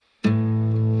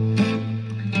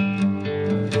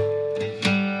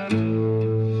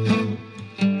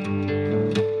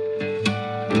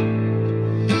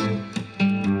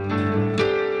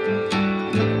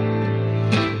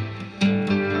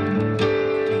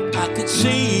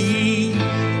see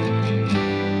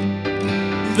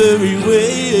very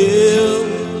well.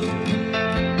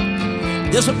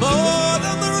 There's a boat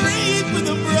on the reef with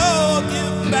a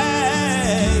broken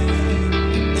back,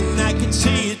 and I can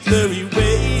see it very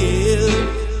well.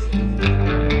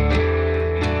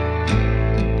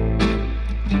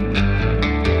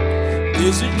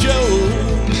 There's a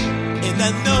joke, and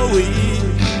I know it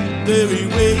very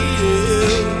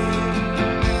well.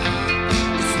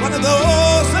 It's one of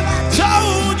those that I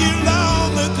told you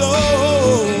long ago.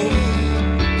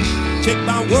 Take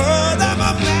my word, I'm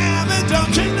a man, and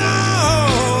don't you know?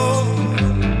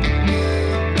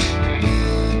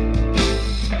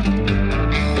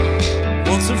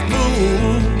 Once a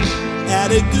fool had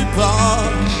a good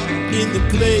part in the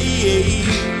play.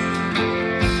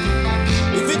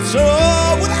 If it's so,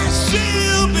 would I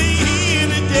still be here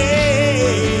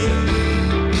today?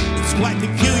 It's quite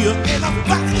peculiar and I'm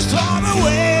vanished all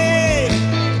away.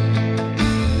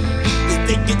 They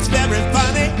think it's very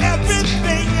funny,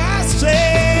 everything I say.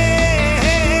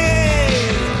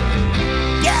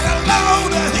 Get a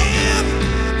load of him,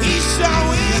 he's so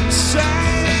insane.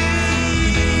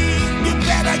 You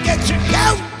better get your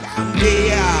coat down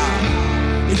here.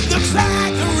 It looks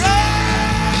like a rain.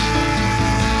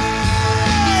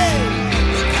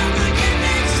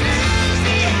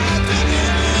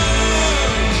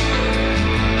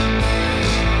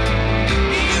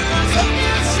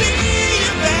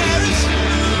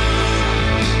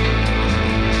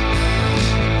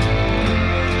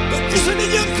 Isn't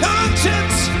it your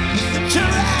conscience that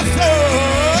you're after?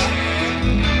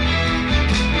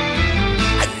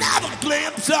 Another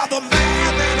glimpse of the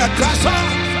Madman Across the Water.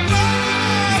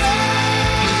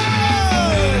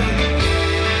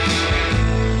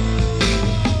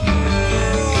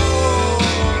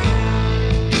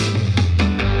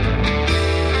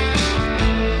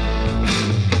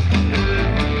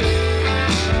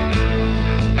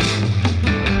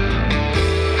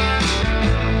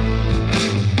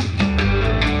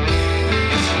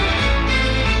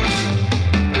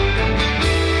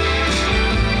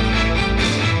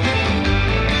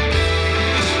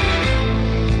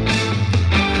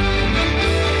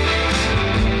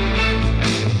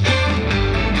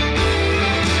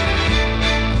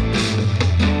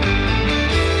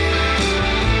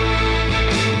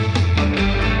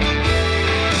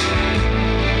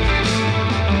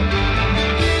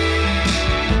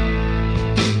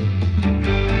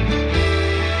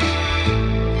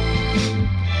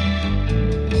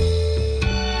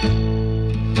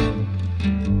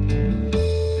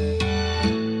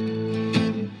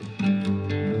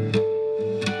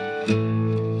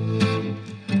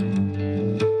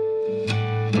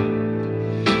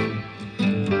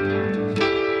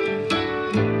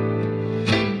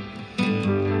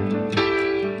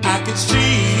 I can see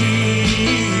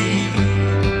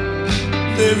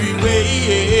very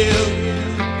well.